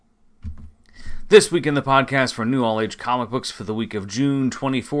This week in the podcast for New All Age Comic Books for the week of June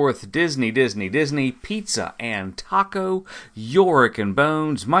 24th, Disney, Pizza and Taco, Yorick and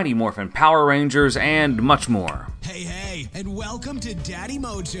Bones, Mighty Morphin Power Rangers, and much more. Hey, and welcome to Daddy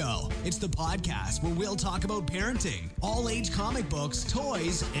Mojo. It's the podcast where we'll talk about parenting, all-age comic books,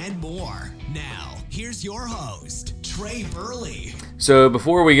 toys, and more. Now, here's your host, Trey Burley. So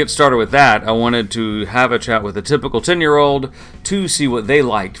before we get started with that, I wanted to have a chat with a typical 10-year-old to see what they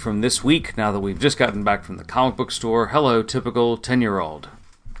liked from this week now that we've just gotten back from the comic book store. Hello, typical 10-year-old.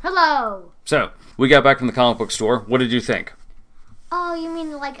 Hello. So, we got back from the comic book store. What did you think? Oh, you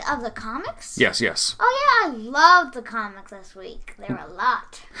mean like of the comics? Yes. Oh yeah, I loved the comics this week. There were a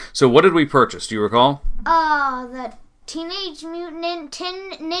lot. So what did we purchase? Do you recall? The Teenage Mutant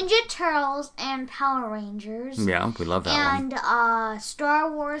Ninja Turtles and Power Rangers. Yeah, we love that one. And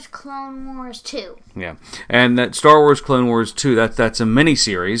Star Wars Clone Wars 2. Yeah, and that Star Wars Clone Wars 2, that's a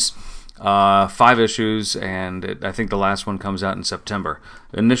mini-series, 5 issues, and I think the last one comes out in September.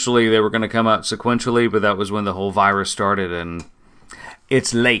 Initially, they were going to come out sequentially, but that was when the whole virus started, and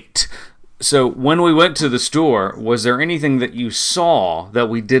it's late. So when we went to the store, was there anything that you saw that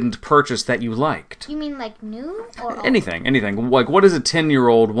we didn't purchase that you liked? You mean like new or old? Anything. Like, what does a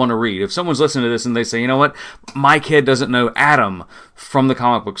 10-year-old want to read? If someone's listening to this and they say, you know what, my kid doesn't know Adam from the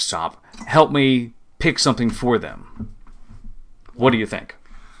comic book shop, help me pick something for them. What do you think?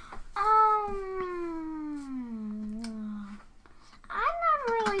 I'm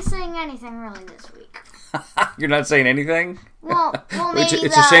not really saying anything really this week. You're not saying anything? Well, maybe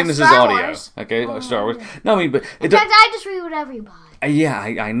it's a shame this is Star audio. Wars. Okay, Star Wars. No, I mean, but In fact, I just read whatever you buy. Yeah,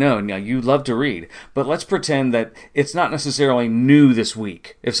 I know. Now, you love to read, but let's pretend that it's not necessarily new this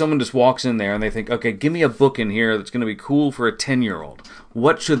week. If someone just walks in there and they think, okay, give me a book in here that's going to be cool for a 10-year-old,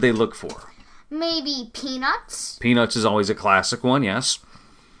 what should they look for? Maybe Peanuts. Peanuts is always a classic one, yes.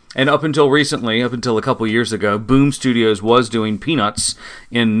 And up until recently, up until a couple years ago, Boom Studios was doing Peanuts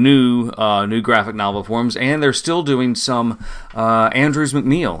in new graphic novel forms, and they're still doing some, Andrews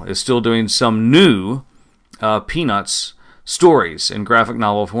McNeil is still doing some new Peanuts stories in graphic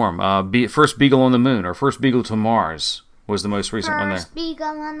novel form. First Beagle on the Moon, or First Beagle to Mars was the most recent one there. First Beagle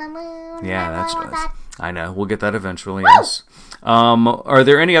on the Moon. Yeah, that's nice. I know, we'll get that eventually, yes. Are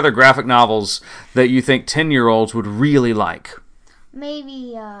there any other graphic novels that you think 10-year-olds would really like?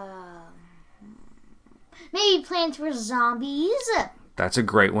 Maybe Plants vs. Zombies. That's a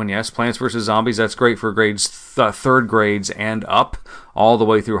great one, yes. Plants vs. Zombies, that's great for grades third grades and up, all the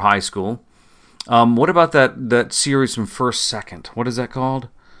way through high school. What about that series from First Second? What is that called?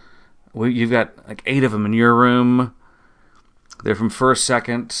 You've got like 8 of them in your room. They're from First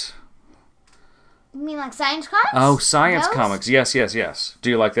Second. You mean like science comics? Oh, science Those? comics. Yes. Do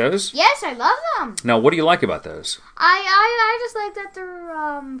you like those? Yes, I love them. Now, what do you like about those? I just like that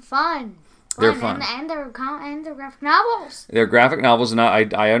they're fun. They're fun. And they're graphic novels. They're graphic novels, and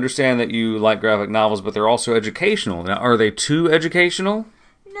I understand that you like graphic novels, but they're also educational. Now, are they too educational?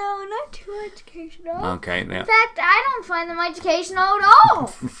 No, not too educational. Okay. In fact, I don't find them educational at all.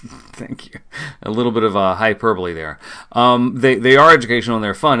 Thank you. A little bit of hyperbole there. They are educational and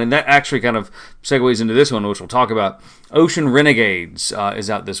they're fun, and that actually kind of segues into this one, which we'll talk about. Ocean Renegades is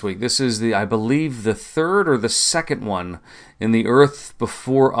out this week. This is I believe, the third or the second one in the Earth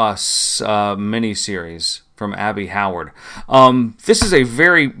Before Us miniseries from Abby Howard. This is a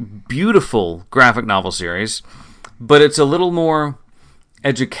very beautiful graphic novel series, but it's a little more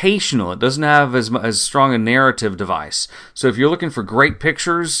educational. It doesn't have as strong a narrative device. So if you're looking for great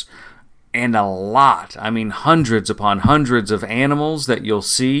pictures and hundreds upon hundreds of animals that you'll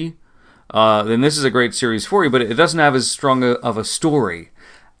see, then this is a great series for you, but it doesn't have as strong of a story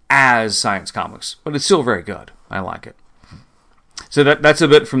as science comics, but it's still very good. I like it. So that's a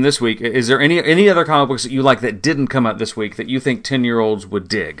bit from this week. Is there any other comic books that you like that didn't come out this week that you think 10-year-olds would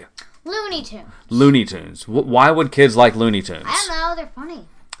dig? Looney Tunes. Why would kids like Looney Tunes? I don't know. They're funny.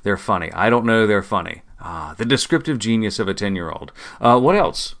 They're funny. I don't know. They're funny. The descriptive genius of a 10-year-old. What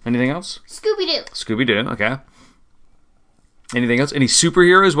else? Anything else? Scooby-Doo. Okay. Anything else? Any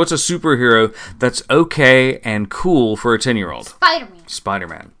superheroes? What's a superhero that's okay and cool for a 10-year-old?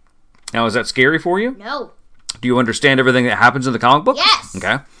 Spider-Man. Now, is that scary for you? No. Do you understand everything that happens in the comic book? Yes.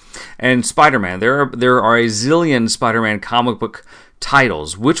 Okay. And Spider-Man. There are a zillion Spider-Man comic book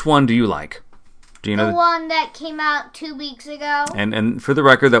titles. Which one do you like? Do you know the one that came out 2 weeks ago? And for the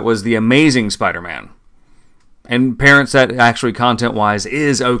record, that was The Amazing Spider-Man. And parents, that actually content-wise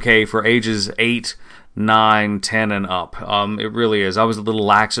is okay for ages 8, 9, 10, and up. It really is. I was a little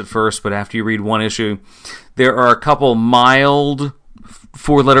lax at first, but after you read one issue, there are a couple mild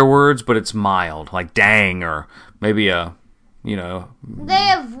 4-letter words, but it's mild, like dang, or maybe a You know, They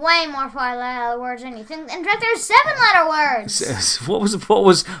have way more 5-letter words than you think. In fact, there's 7-letter words.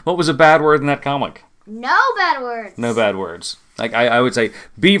 what was a bad word in that comic? No bad words. No bad words. Like I would say,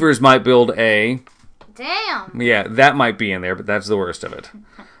 beavers might build a. Damn. Yeah, that might be in there, but that's the worst of it.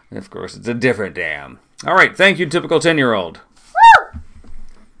 Of course, it's a different dam. All right, thank you, typical 10-year-old. Woo!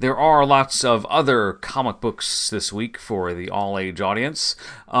 There are lots of other comic books this week for the all-age audience.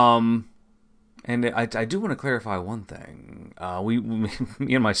 And I do want to clarify one thing.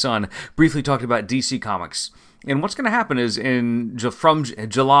 Me and my son briefly talked about DC Comics. And what's going to happen is from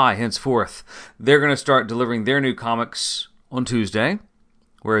July henceforth, they're going to start delivering their new comics on Tuesday,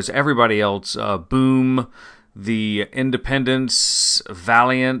 whereas everybody else, Boom, The Independents,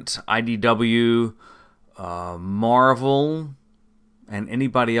 Valiant, IDW, Marvel, and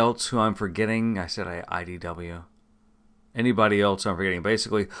anybody else who I'm forgetting. I said IDW. Anybody else I'm forgetting.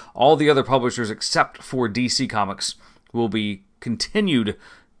 Basically, all the other publishers except for DC Comics will be continued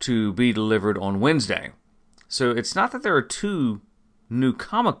to be delivered on Wednesday. So it's not that there are 2 new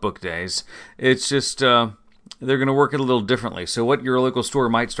comic book days. It's just they're going to work it a little differently. So what your local store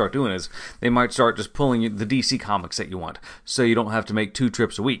might start doing is they might start just pulling the DC Comics that you want, so you don't have to make 2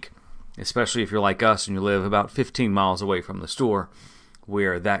 trips a week, especially if you're like us and you live about 15 miles away from the store,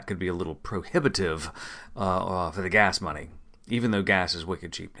 where that could be a little prohibitive for the gas money, even though gas is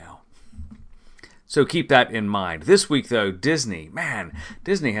wicked cheap now. So keep that in mind. This week, though, Disney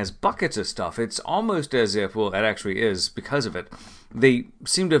has buckets of stuff. It's almost as if, well, it actually is because of it. They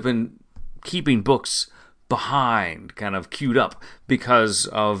seem to have been keeping books behind, kind of queued up, because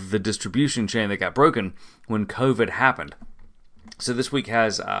of the distribution chain that got broken when COVID happened. So this week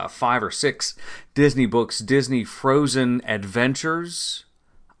has 5 or 6 Disney books. Disney Frozen Adventures,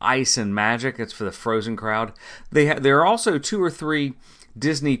 Ice and Magic. That's for the Frozen crowd. There are also 2 or 3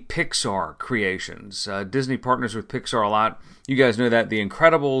 Disney Pixar creations. Disney partners with Pixar a lot. You guys know that. The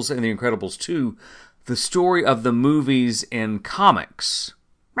Incredibles and The Incredibles 2, the story of the movies in comics.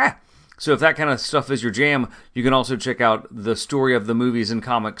 So if that kind of stuff is your jam, you can also check out the story of the movies in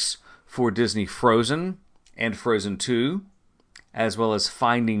comics for Disney Frozen and Frozen 2, as well as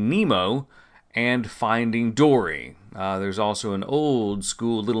Finding Nemo and Finding Dory. There's also an old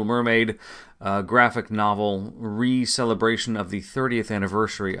school Little Mermaid graphic novel re-celebration of the 30th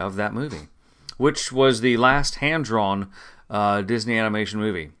anniversary of that movie, which was the last hand-drawn Disney animation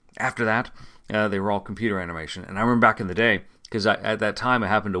movie. After that, they were all computer animation. And I remember back in the day, because at that time I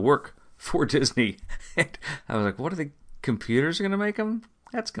happened to work for Disney, and I was like, what are the computers going to make them?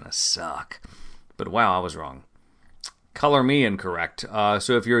 That's going to suck. But wow, I was wrong. Color me incorrect.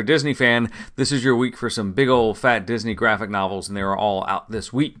 So if you're a Disney fan, this is your week for some big old fat Disney graphic novels, and they're all out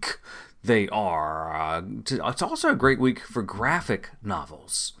this week. They are. It's also a great week for graphic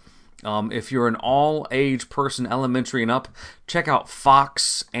novels. If you're an all-age person, elementary and up, check out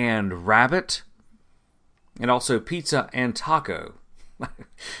Fox and Rabbit, and also Pizza and Taco.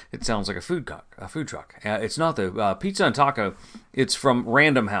 It sounds like a food truck. It's not, though. Pizza and Taco, it's from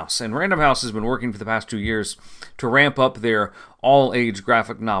Random House. And Random House has been working for the past 2 years to ramp up their all-age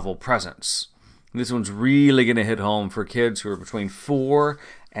graphic novel presence. This one's really going to hit home for kids who are between 4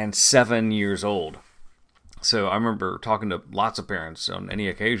 and 7 years old. So I remember talking to lots of parents on any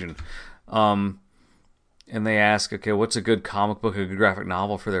occasion. And they ask, okay, what's a good comic book, a good graphic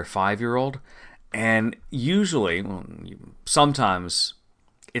novel for their 5-year-old? And usually, sometimes,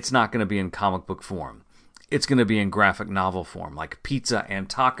 it's not going to be in comic book form. It's going to be in graphic novel form, like Pizza and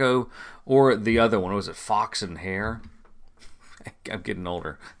Taco, or the other one, was it Fox and Hare? I'm getting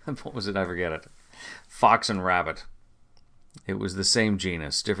older. What was it? I forget it. Fox and Rabbit. It was the same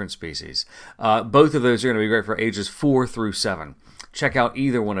genus, different species. Both of those are going to be great for ages 4 through 7. Check out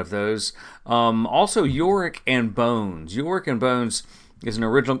either one of those. Also, Yorick and Bones. Yorick and Bones is an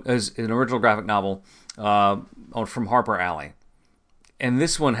original graphic novel from Harper Alley. And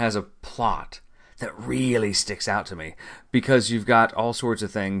this one has a plot that really sticks out to me, because you've got all sorts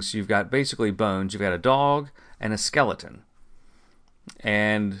of things. You've got basically Bones, you've got a dog and a skeleton.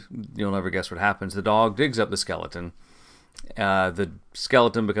 And you'll never guess what happens. The dog digs up the skeleton. The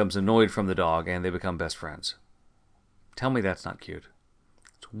skeleton becomes annoyed from the dog, and they become best friends. Tell me that's not cute.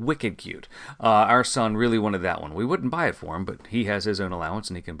 It's wicked cute. Our son really wanted that one. We wouldn't buy it for him, but he has his own allowance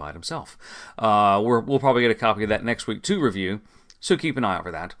and he can buy it himself. We'll probably get a copy of that next week to review, so keep an eye out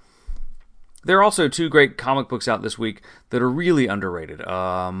for that. There are also 2 great comic books out this week that are really underrated.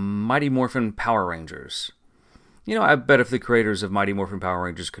 Mighty Morphin Power Rangers. You know, I bet if the creators of Mighty Morphin Power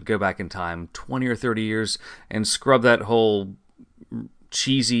Rangers could go back in time 20 or 30 years and scrub that whole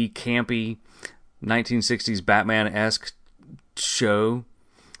cheesy, campy, 1960s Batman-esque show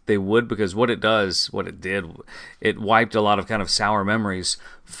they would, because what it did, it wiped a lot of kind of sour memories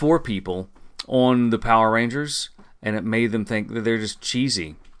for people on the Power Rangers, and it made them think that they're just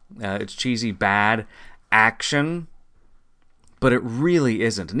cheesy. It's cheesy, bad action, but it really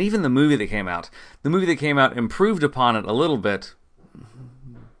isn't. And even the movie that came out improved upon it a little bit,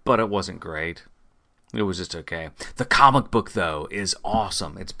 but it wasn't great. It was just okay. The comic book, though, is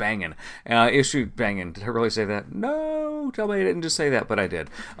awesome. It's banging. Issue banging. Did I really say that? No, tell me I didn't just say that, but I did.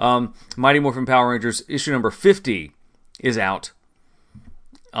 Mighty Morphin Power Rangers issue number 50 is out.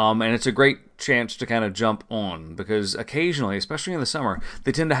 And it's a great chance to kind of jump on, because occasionally, especially in the summer,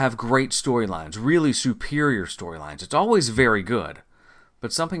 they tend to have great storylines, really superior storylines. It's always very good.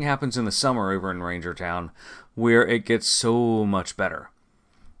 But something happens in the summer over in Ranger Town where it gets so much better.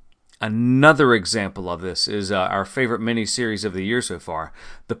 Another example of this is our favorite mini-series of the year so far,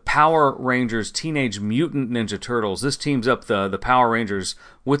 the Power Rangers Teenage Mutant Ninja Turtles. This teams up the Power Rangers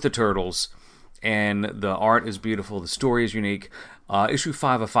with the Turtles, and the art is beautiful, the story is unique. Issue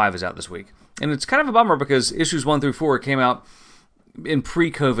 5 of 5 is out this week. And it's kind of a bummer because issues 1 through 4 came out in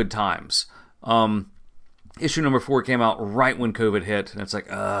pre-COVID times. Issue number 4 came out right when COVID hit, and it's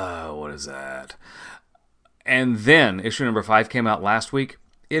like, what is that? And then issue number 5 came out last week.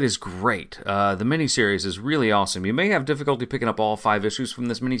 It is great. The miniseries is really awesome. You may have difficulty picking up all 5 issues from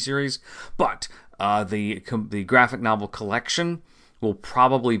this miniseries, but the graphic novel collection will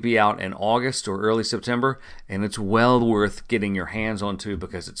probably be out in August or early September, and it's well worth getting your hands onto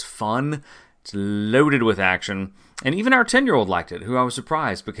because it's fun, it's loaded with action, and even our 10-year-old liked it, who I was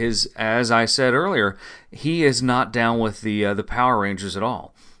surprised because, as I said earlier, he is not down with the Power Rangers at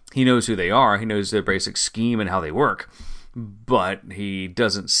all. He knows who they are, he knows their basic scheme and how they work, but he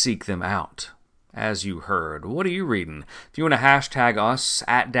doesn't seek them out, as you heard. What are you reading? If you want to hashtag us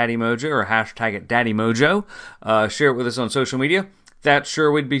at Daddy Mojo or hashtag it Daddy Mojo, share it with us on social media. That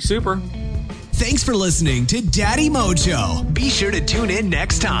sure would be super. Thanks for listening to Daddy Mojo. Be sure to tune in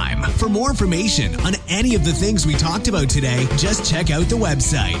next time. For more information on any of the things we talked about today, just check out the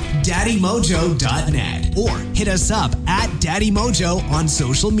website, daddymojo.net, or hit us up at Daddy Mojo on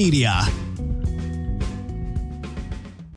social media.